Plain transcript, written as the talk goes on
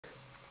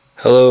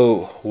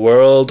Hello,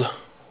 world.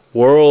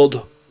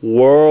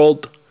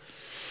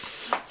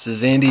 This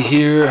is Andy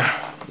here.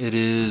 It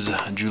is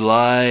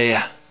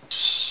July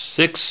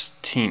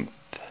 16th,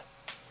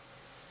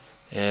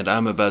 and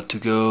I'm about to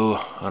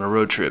go on a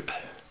road trip.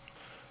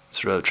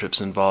 This road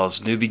trip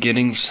involves new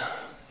beginnings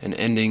and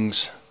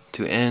endings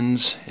to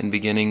ends and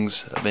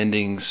beginnings of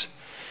endings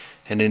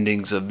and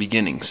endings of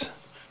beginnings.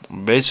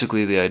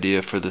 Basically, the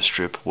idea for this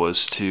trip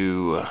was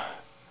to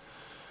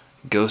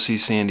go see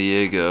San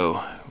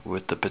Diego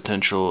with the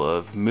potential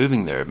of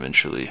moving there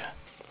eventually.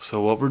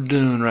 So what we're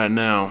doing right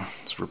now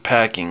is we're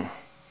packing.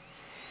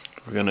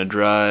 We're gonna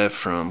drive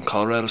from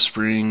Colorado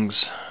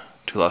Springs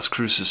to Las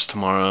Cruces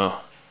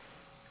tomorrow,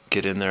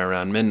 get in there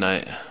around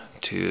midnight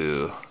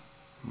to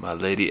my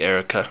lady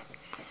Erica.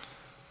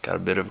 Got a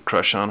bit of a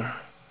crush on her.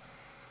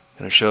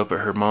 Gonna show up at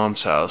her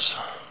mom's house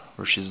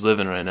where she's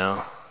living right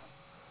now.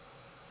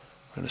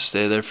 We're gonna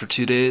stay there for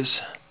 2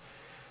 days.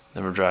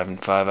 Then we're driving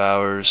 5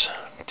 hours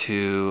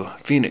to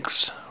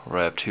Phoenix, where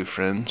I have 2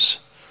 friends.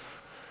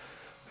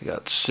 We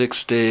got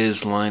 6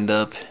 days lined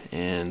up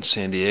in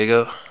San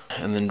Diego,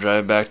 and then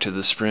drive back to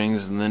the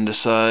Springs and then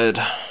decide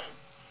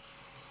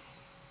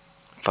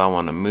if I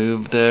want to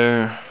move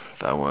there,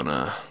 if I want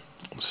to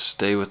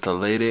stay with the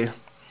lady. A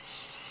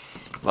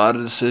lot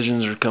of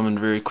decisions are coming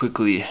very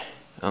quickly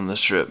on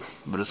this trip,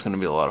 but it's going to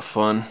be a lot of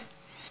fun.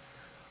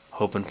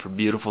 Hoping for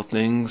beautiful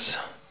things,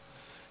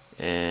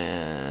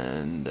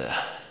 and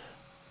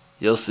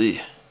you'll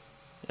see,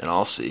 and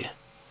I'll see.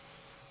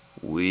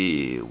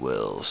 We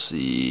will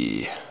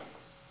see.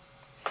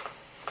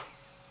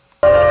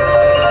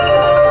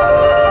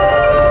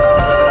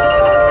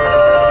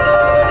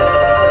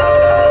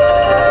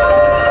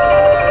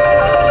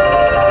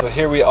 So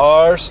here we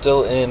are,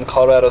 still in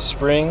Colorado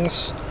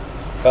Springs,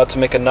 about to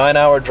make a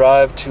 9-hour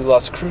drive to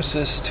Las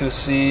Cruces to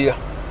see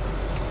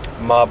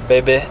my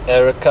baby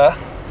Erica.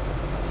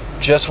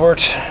 Just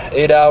worked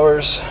 8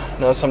 hours,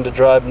 now it's time to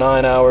drive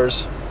 9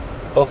 hours.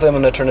 Hopefully I'm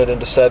going to turn it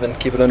into 7,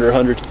 keep it under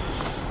 100.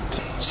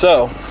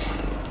 So,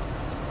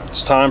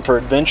 it's time for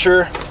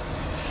adventure.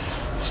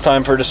 It's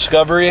time for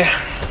discovery.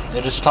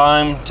 It is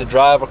time to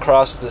drive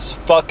across this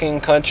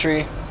fucking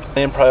country.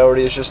 Main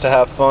priority is just to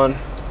have fun.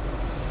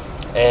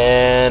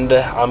 And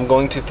I'm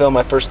going to film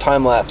my first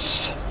time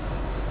lapse.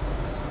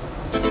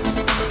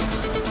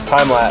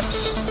 Time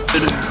lapse.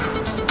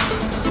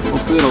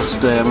 Hopefully it'll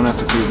stay. I'm gonna have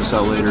to figure this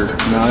out later.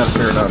 No, I gotta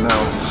figure it out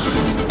now.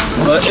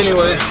 But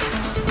anyway,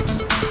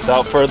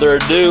 without further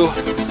ado,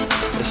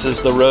 this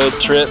is the road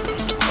trip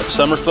of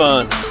summer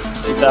fun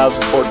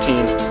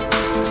 2014.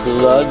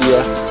 Love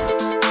ya.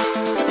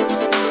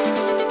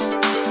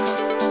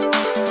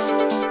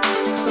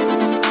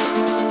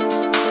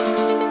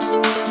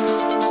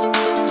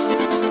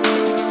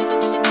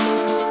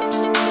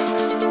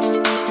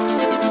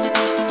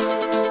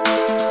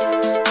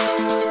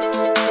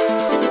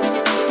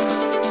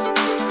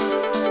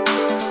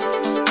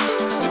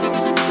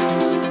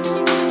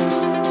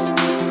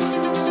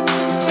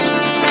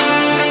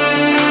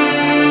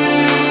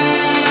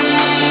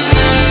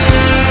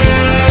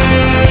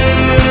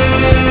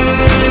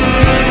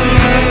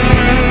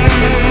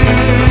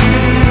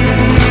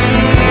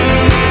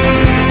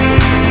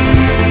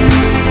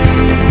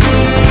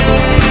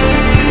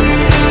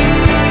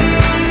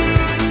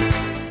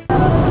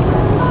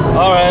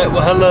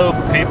 Hello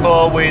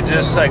people,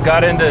 I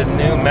got into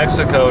New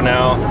Mexico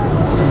now,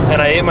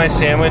 and I ate my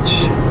sandwich.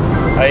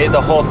 I ate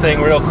the whole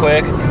thing real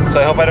quick, so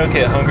I hope I don't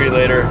get hungry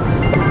later.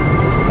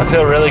 I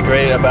feel really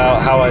great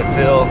about how I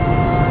feel,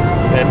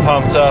 and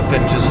pumped up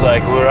and just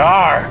like,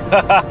 rawr!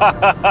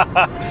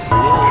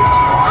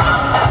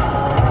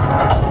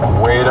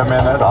 Wait a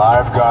minute,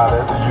 I've got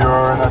it.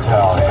 You're an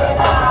Italian.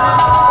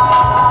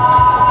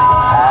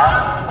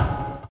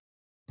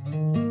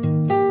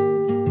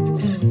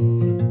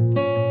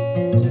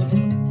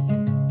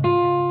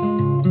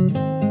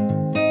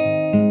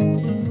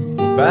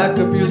 Back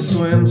up your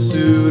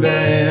swimsuit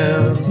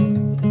and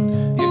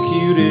your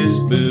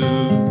cutest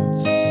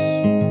boots.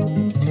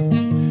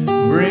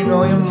 Bring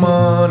all your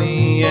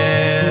money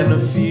and a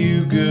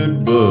few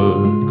good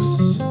books.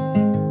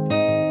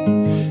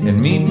 And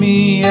meet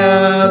me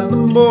at the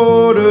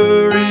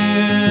border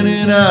in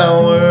an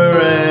hour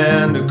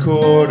and a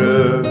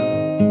quarter.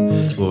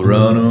 We'll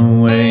run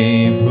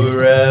away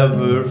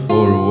forever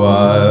for a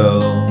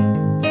while.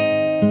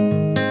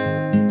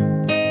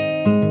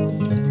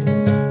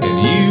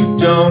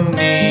 Don't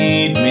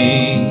need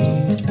me,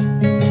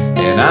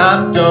 and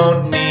I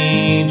don't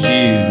need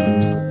you,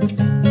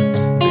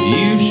 but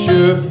you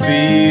sure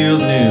feel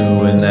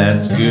new, and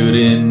that's good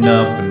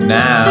enough for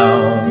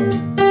now.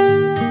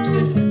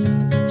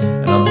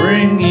 And I'll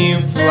bring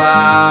you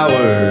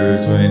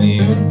flowers when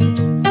you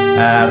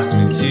ask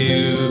me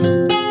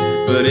to,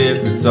 but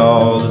if it's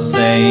all the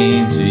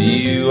same to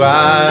you,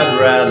 I'd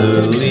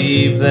rather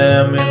leave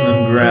them in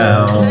the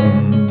ground.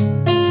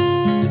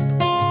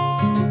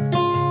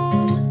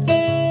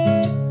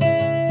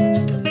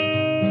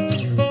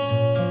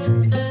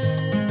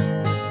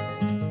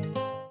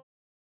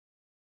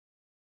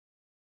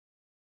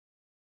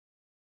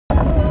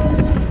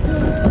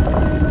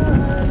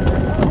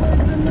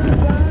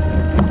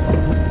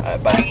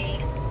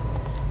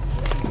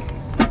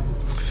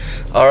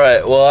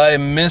 Alright, well I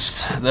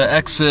missed the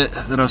exit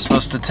that I was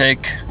supposed to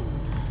take.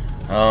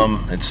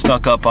 It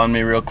stuck up on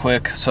me real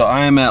quick. So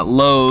I am at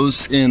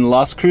Lowe's in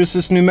Las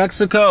Cruces, New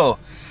Mexico.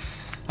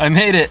 I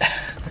made it.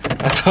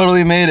 I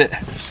totally made it.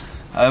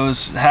 I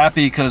was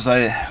happy because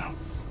I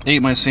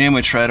ate my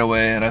sandwich right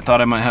away and I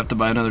thought I might have to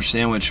buy another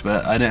sandwich,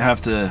 but I didn't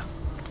have to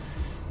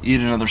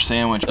eat another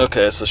sandwich.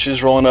 Okay, so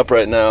she's rolling up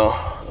right now.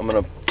 I'm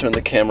gonna turn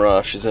the camera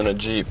off. She's in a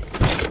Jeep.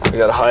 I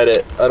gotta hide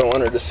it. I don't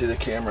want her to see the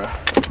camera.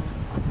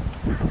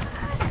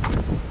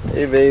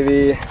 Hey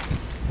baby.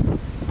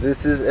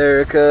 This is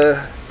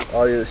Erica.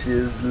 Oh yeah, she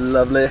is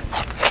lovely.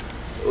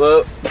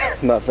 Whoa,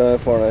 not feeling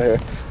porn out here.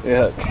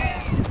 Yeah.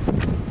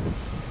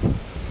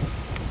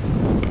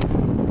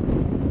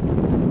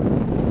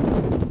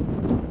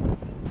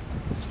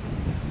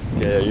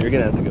 Okay, you're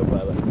gonna have to go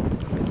by that.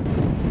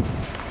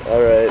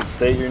 Alright,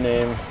 state your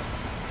name.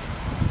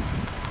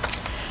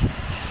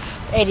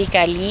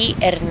 Erika Lee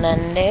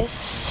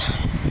Hernández.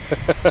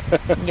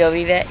 Yo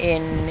vivo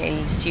en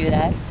el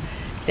ciudad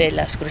de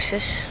Las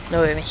Cruces,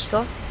 Nuevo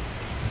México.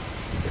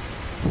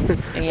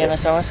 Y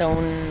nos vamos a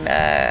un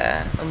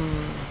I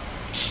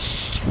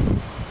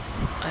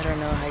don't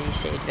know how you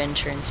say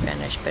adventure in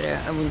Spanish, but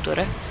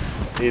aventura.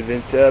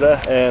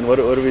 Adventura, and what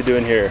are we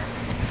doing here?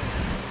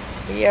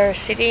 We are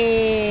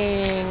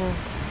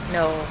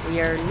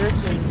we are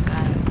looking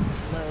at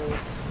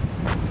Lowe's.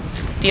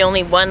 The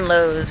only one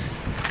Lowe's.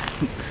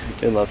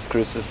 In Las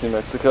Cruces, New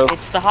Mexico?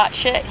 It's the hot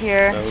shit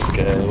here.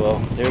 Okay, well,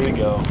 here we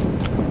go.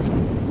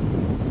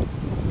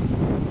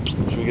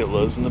 Should we get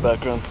Lowe's in the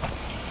background?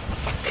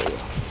 There we go.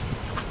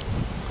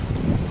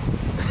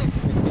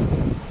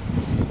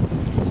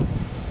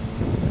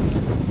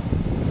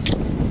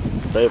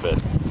 Baby.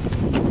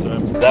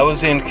 That was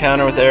the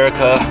encounter with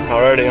Erica.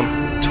 Already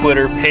I'm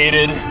Twitter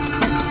pated.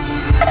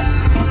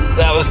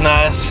 That was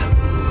nice.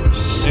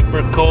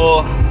 Super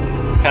cool.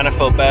 Kind of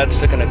felt bad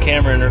sticking a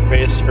camera in her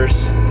face for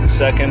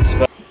seconds,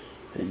 but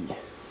hey.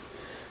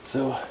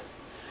 So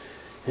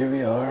here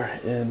we are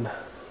in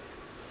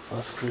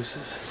Las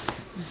Cruces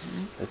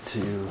at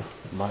tu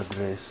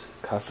madre's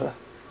casa.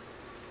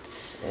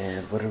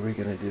 And what are we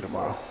gonna do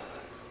tomorrow?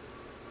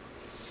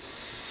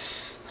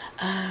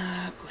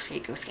 Go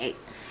skate, go skate.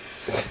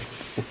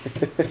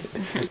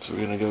 So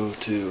we're gonna go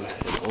to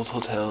an old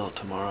hotel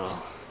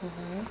tomorrow,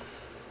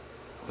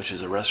 which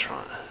is a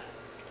restaurant.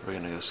 We're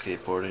gonna go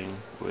skateboarding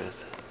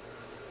with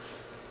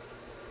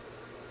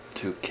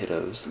two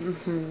kiddos.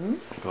 Who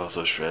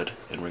also shred,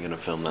 and we're gonna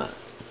film that.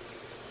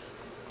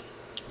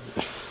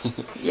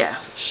 Yeah.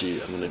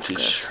 I'm gonna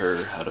teach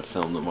her how to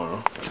film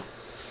tomorrow.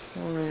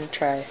 I'm gonna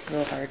try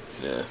real hard.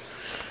 Yeah.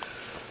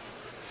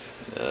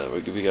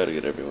 We gotta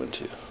get everyone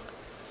too.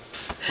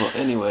 Well,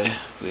 anyway,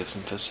 we had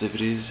some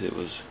festivities. It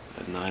was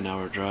a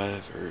 9-hour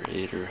drive, or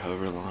 8, or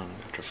however long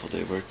after a full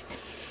day of work.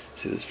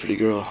 See this pretty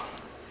girl.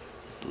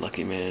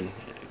 Lucky man.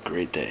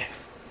 Great day.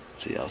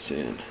 See y'all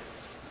soon.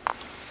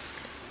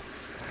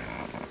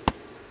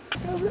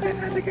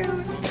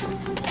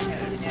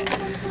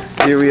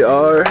 Here we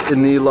are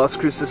in the Las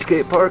Cruces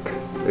skate park.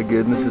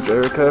 Again, this is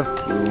Erica.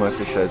 Ooh, my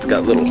fish head's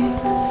got little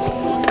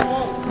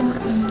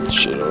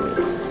shit on it.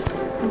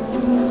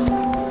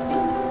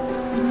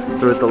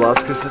 So we're at the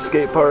Las Cruces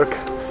skate park.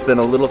 Spent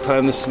a little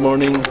time this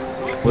morning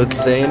with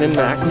Zane and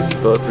Max.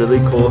 Both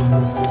really cool.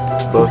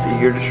 Both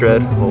eager to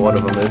shred. Well, one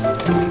of them is.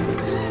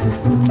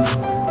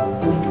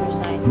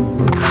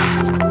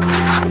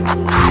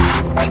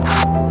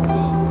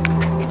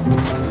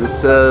 This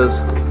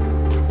says,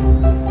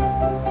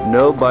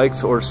 no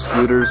bikes or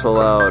scooters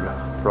allowed.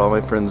 For all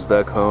my friends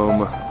back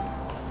home,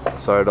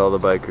 sorry to all the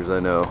bikers I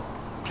know.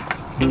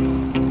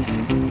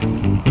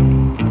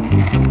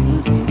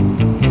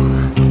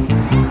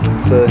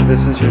 So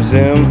this is your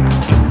Zoom.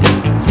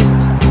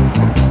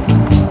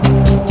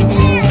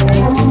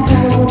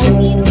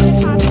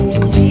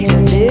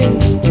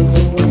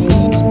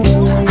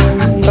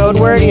 Code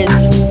word is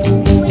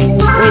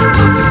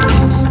whiskey.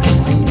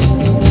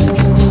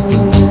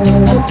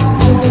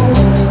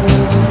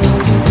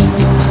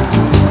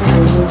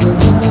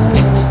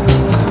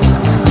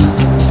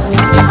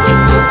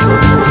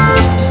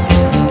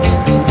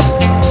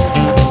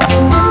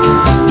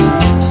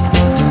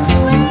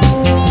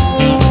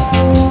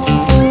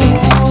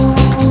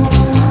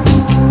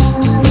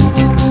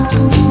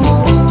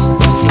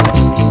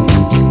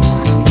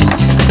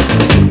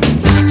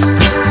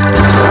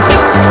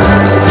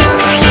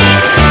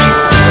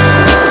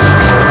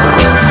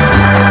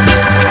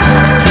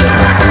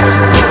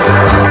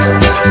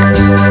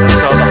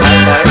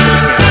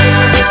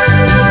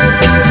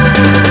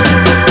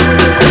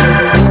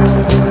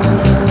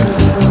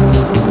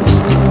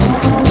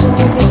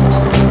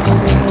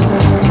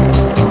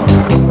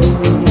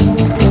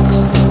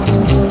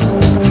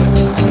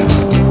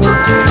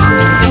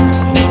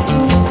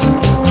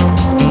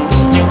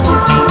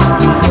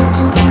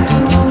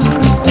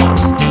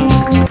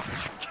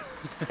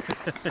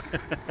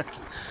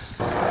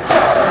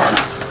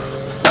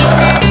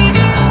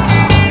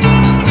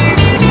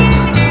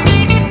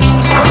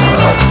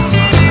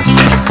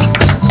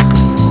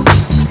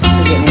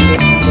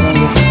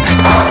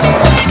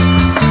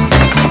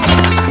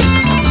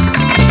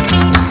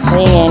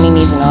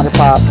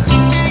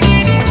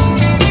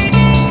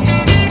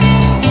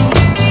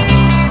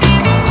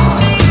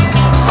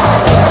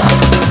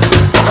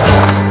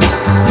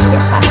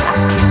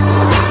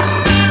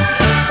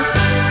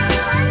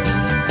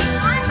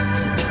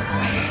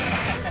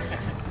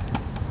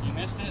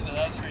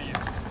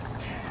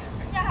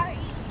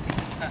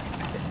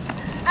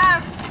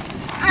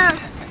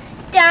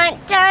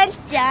 dun,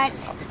 dun,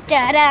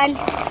 dun, dun,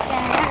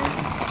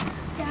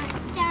 dun,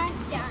 dun,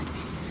 dun.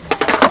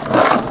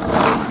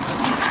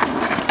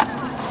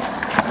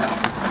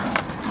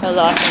 That was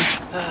awesome.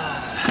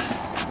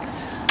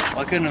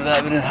 Why couldn't have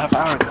that been a half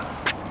hour ago?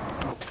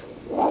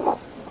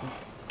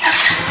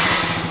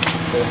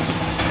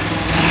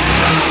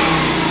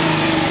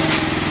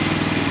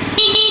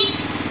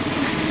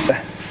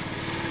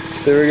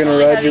 They were gonna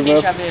ride you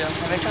up. Have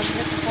I told you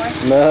this before?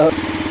 No.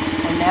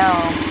 And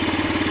now,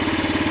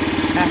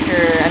 after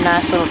a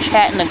nice little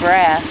chat in the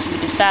grass, we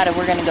decided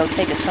we're gonna go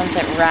take a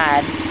sunset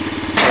ride.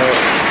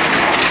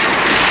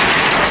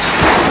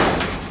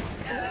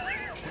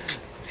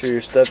 I'm sure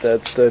your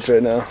stepdad's stoked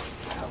right now.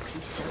 Oh,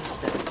 he's so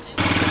stoked.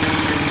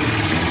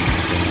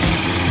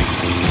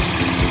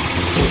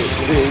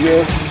 Here you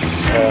go.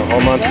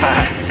 Hold on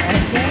tight.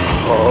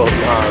 Hold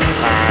on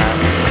tight.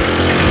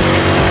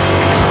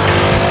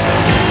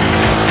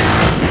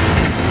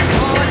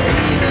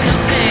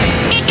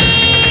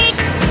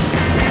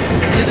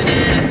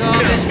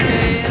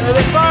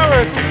 The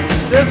fireworks,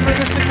 just for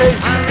this occasion.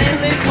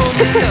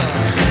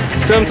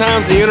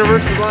 Sometimes the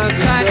universe aligns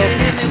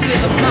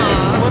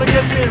itself. What a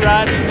good me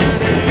riding there,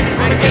 dude.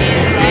 I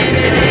can't stand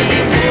it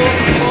anymore.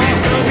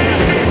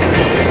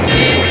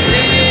 Can't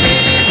stand it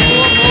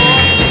anymore.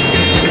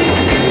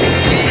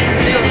 Can't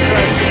stand it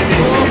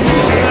anymore.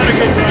 Not a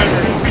good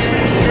driver.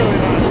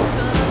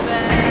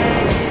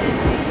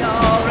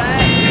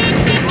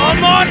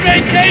 I'm on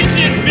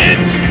vacation,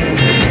 bitch.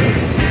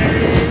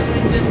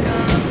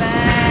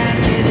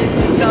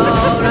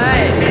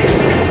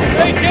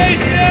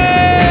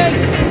 Vacation!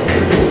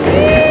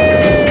 Woo!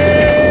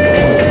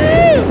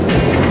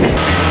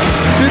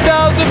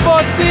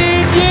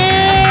 2014,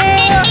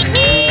 yeah!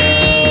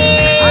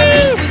 I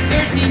live with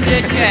 13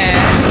 dead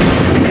cats.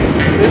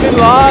 Live in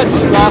Lodge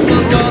in Las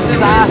Cruces.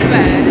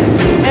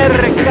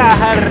 Erika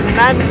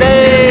Hernandez.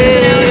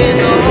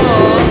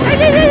 I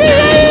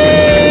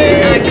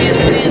can't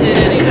stand it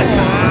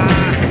anymore.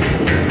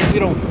 We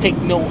don't take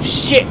no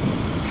shit.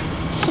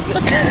 I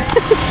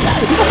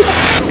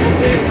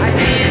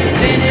can't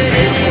stand it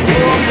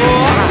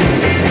anymore.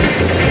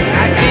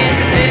 I can't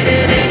stand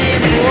it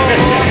anymore.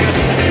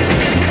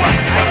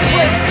 I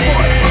can't stand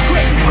it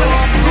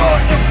anymore.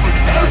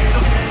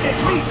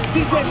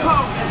 DJ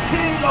Paul,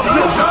 king of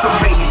some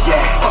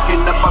maniacs,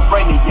 fucking up my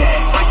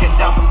brainiacs, breaking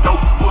down some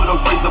dope with a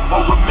razor,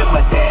 but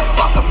remember that.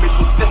 Fuck a mix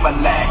with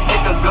Similac,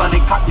 take a gun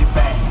and cock it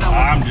back.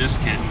 I'm just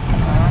kidding.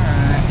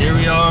 Here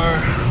we are.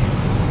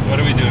 What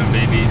are we doing,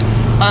 baby?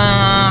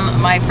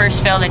 My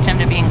first failed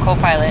attempt at being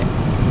co-pilot.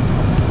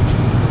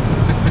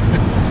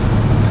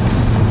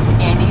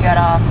 Andy got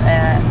off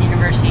at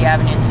University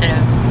Avenue instead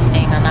of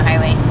staying on the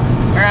highway.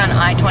 We're on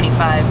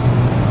I-25.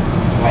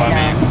 Well, I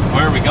mean,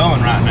 where are we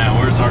going right now?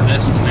 Where's our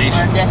destination?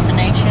 Our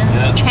destination?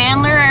 Yep.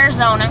 Chandler,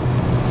 Arizona.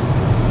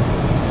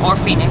 Or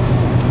Phoenix.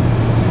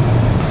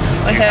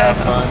 We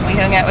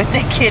hung out with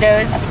the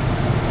kiddos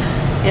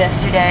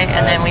yesterday,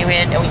 and then we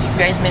went, and you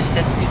guys missed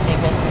it. They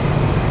missed it.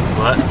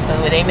 What? So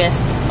they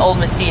missed Old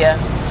Mesilla.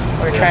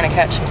 We were trying to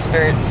catch some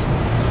spirits.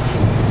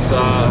 So,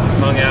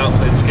 hung out,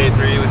 played Skate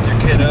 3 with your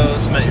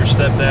kiddos, met your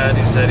stepdad.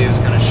 He said he was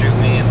going to shoot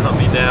me and hunt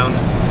me down.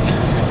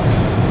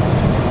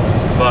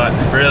 But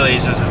really,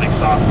 he's just a big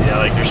softie. I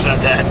like your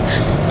stepdad.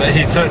 But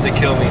he threatened to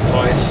kill me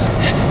twice.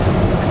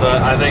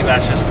 But I think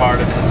that's just part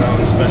of his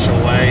own special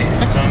way.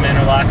 Some men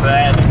are like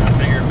that, and I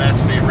figured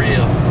best be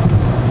real.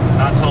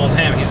 I told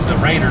him he's a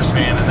Raiders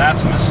fan, and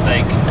that's a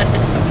mistake.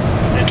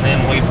 And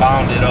then we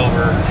bonded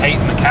over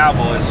hating the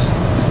Cowboys.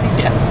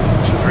 Yeah.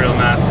 Which was a real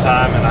nice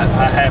time, and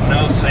I had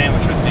no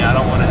sandwich with me. I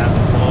don't want to have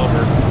to pull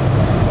over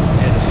and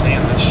get a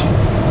sandwich.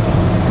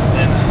 Because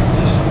then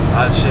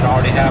I should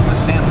already have my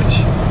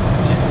sandwich.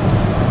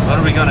 What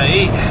are we going to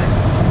eat?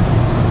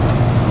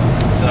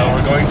 So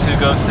we're going to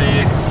go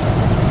see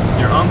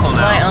your uncle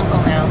now. My uncle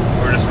now.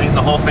 We're just meeting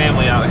the whole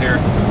family out here.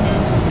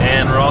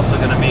 And we're also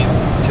going to meet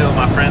two of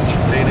my friends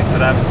from Phoenix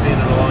that I haven't seen in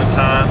a long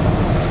time.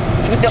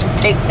 We don't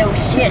take no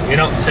shit. We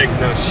don't take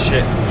no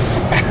shit.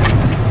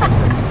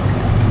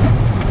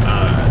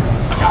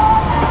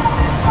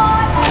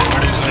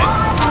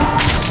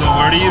 So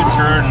where do you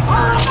turn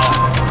for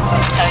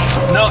I'll tell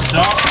you. No,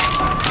 don't.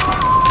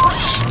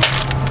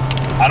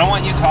 I don't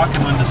want you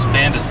talking when this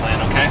band is playing,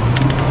 okay?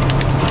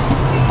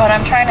 But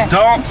I'm trying to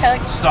Don't tell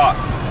you. stop.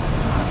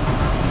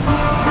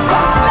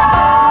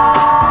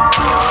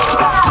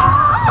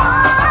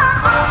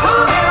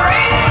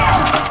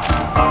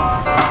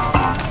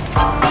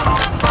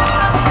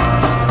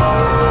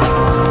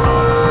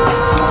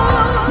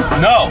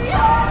 No.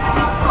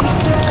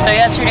 So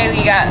yesterday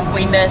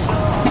we missed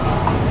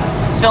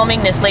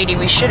filming this lady.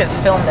 We should have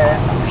filmed her.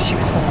 She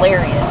was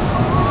hilarious.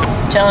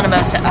 Telling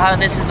us how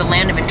this is the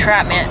land of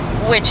entrapment,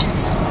 which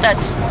is,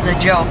 that's the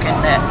joke,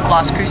 and that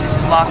Las Cruces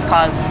is lost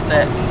causes,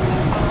 but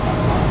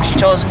she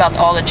told us about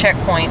all the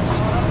checkpoints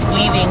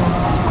leaving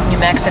New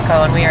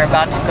Mexico, and we are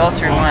about to go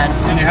through one.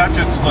 And you have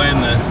to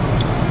explain that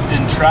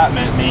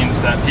entrapment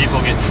means that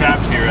people get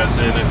trapped here, as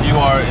in if you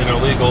are an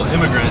illegal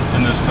immigrant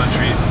in this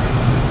country,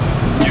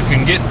 You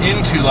can get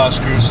into Las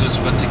Cruces,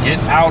 but to get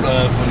out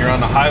of, when you're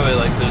on a highway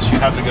like this, you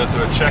have to go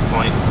through a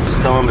checkpoint.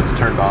 Just tell them it's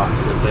turned off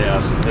if they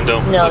ask, and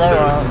don't. No, look they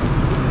through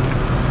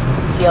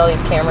won't. See all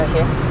these cameras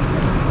here?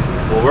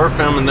 Well, we're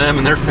filming them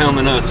and they're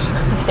filming us.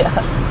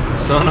 Yeah.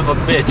 Son of a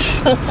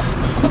bitch.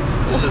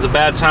 This is a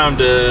bad time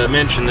to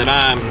mention that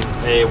I'm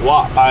a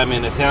WAP. I'm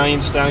an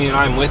Italian stallion.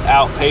 I'm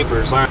without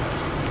papers.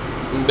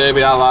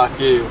 Baby, I like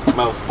you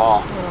most of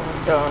all.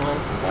 Oh, darling.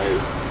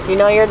 Baby. You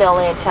know you're the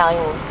only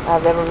Italian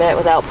I've ever met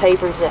without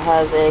papers that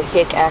has a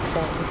hick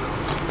accent.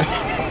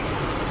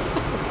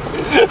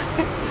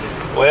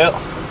 Well,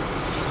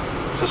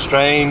 it's a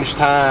strange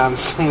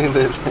times we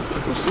live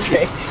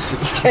in.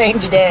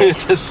 Strange day.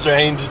 It's a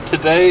strange,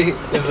 today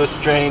is a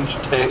strange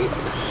day.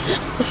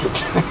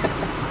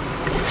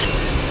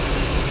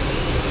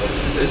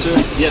 Is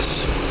it?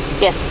 Yes.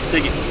 Yes.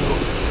 Dig it.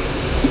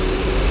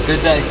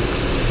 Good day.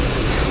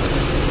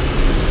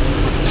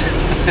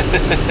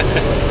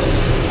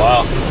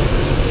 Wow.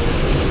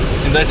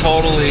 And they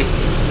totally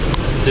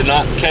did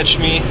not catch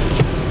me.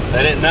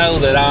 They didn't know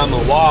that I'm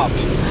a WAP.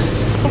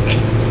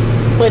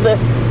 With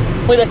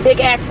a hick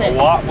accent. A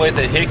WAP with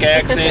a hick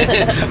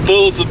accent.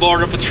 Fools the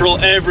Border Patrol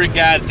every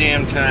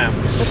goddamn time.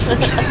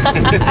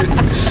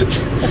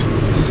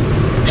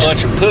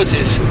 Bunch of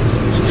pussies.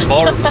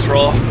 Border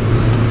Patrol.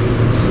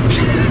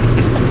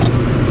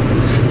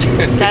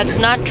 That's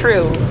not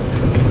true.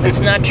 It's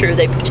not true.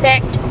 They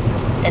protect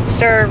and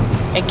serve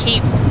and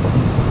keep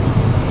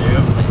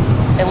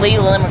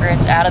illegal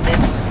immigrants out of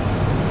this.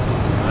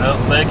 Well,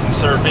 they can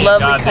serve me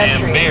lovely goddamn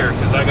country. beer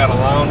because I got a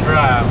long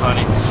drive,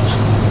 honey.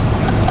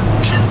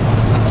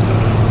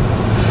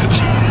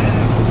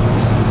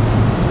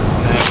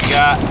 And we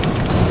got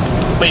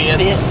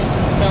Spits,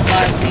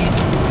 sunflower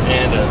seeds,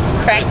 and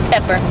a cracked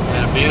pepper.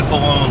 and a beautiful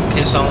woman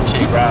kiss on the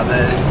cheek right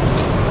there.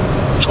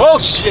 Oh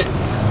shit!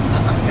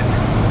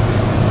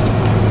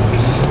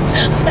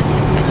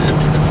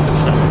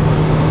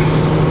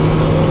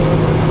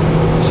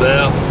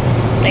 So,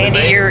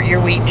 Andy, your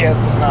wheat joke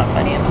was not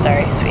funny. I'm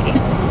sorry, sweetie.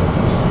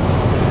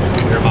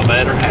 you're my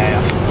better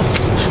half.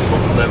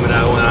 Let me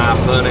know when I'm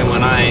funny,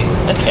 when I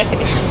ain't. Okay.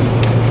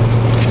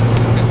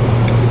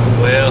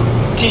 Well,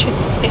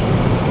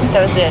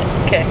 That was it.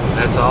 Okay.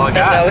 that's all I got.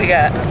 That's all we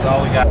got. That's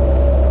all we got.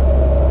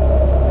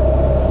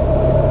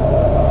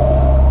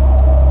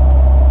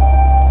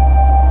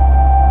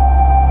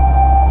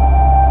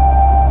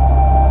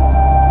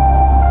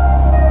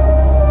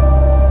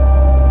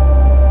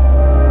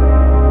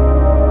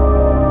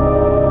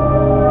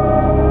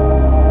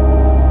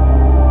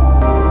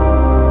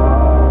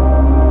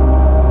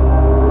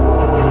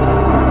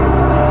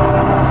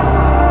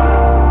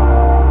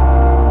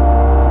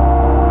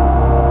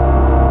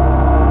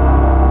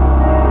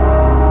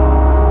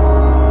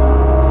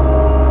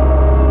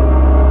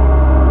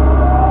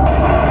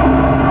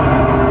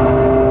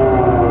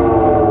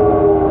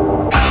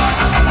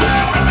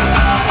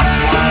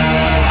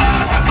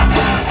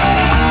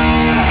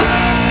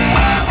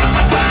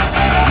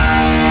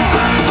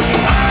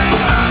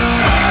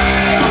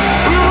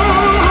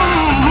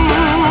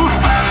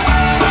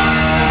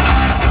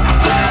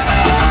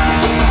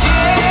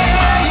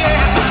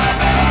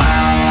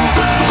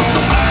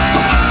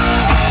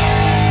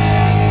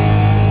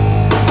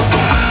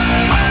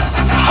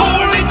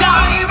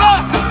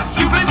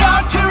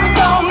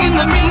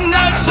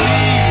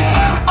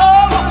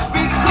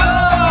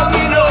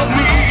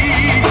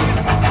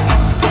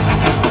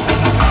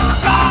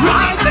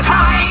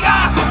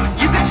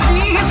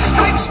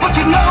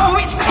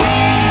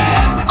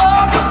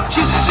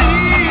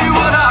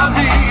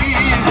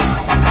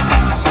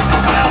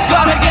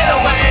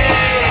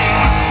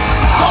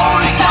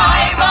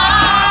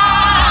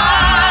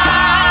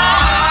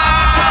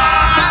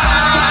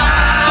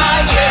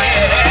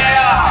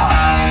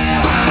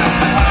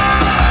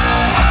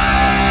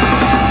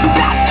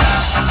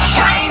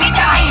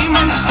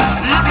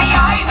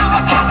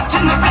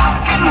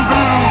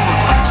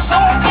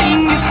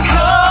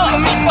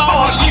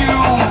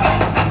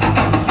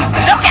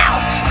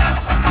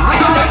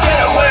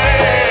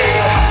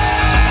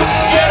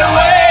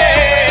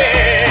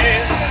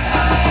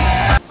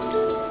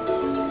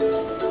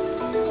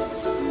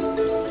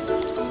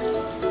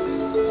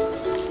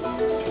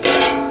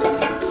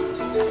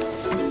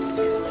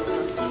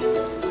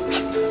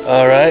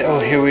 Alright, oh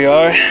here we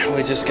are.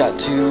 We just got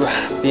to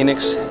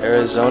Phoenix,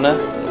 Arizona,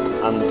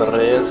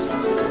 Andrea's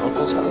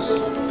uncle's house.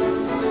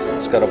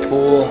 It's got a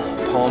pool,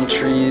 palm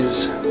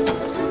trees.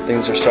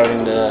 Things are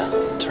starting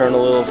to turn a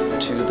little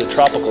to the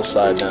tropical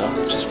side now,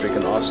 which is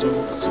freaking awesome.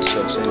 So we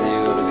still have San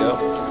Diego to go.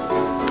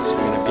 So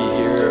we're gonna be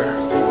here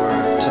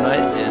for tonight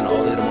and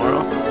all day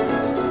tomorrow.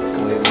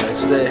 And leave the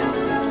next day.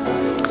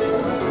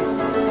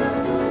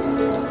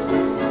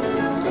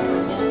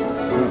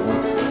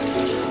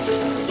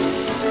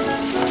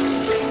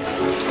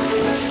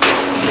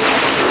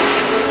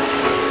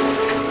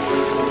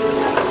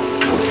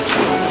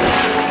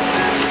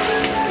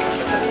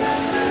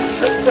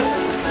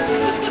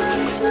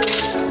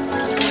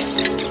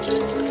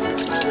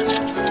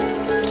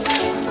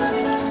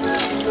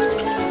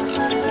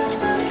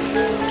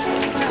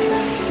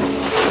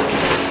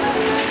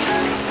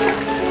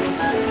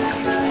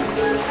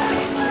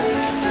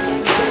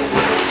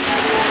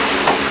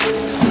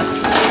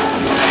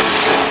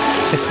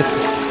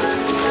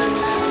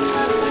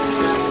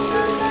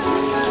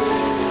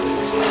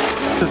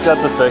 He's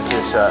got the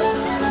sexiest shot.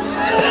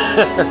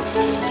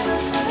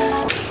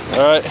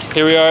 Alright,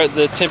 here we are at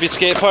the Tempe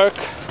skate park.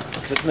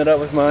 Just met up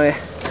with my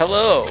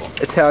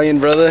Italian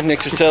brother, Nick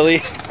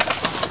Cercelli.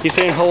 He's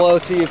saying hello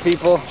to you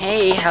people.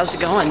 Hey, how's it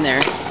going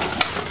there?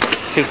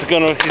 He's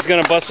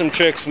gonna bust some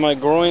tricks. My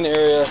groin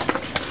area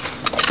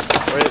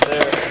right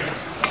there.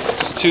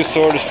 It's too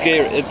sore to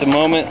skate at the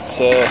moment,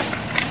 so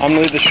I'm gonna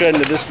leave the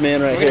shredding to this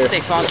man right here. We're gonna stay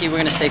funky, we're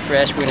gonna stay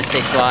fresh, we're gonna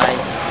stay fly,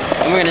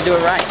 and we're gonna do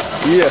it right.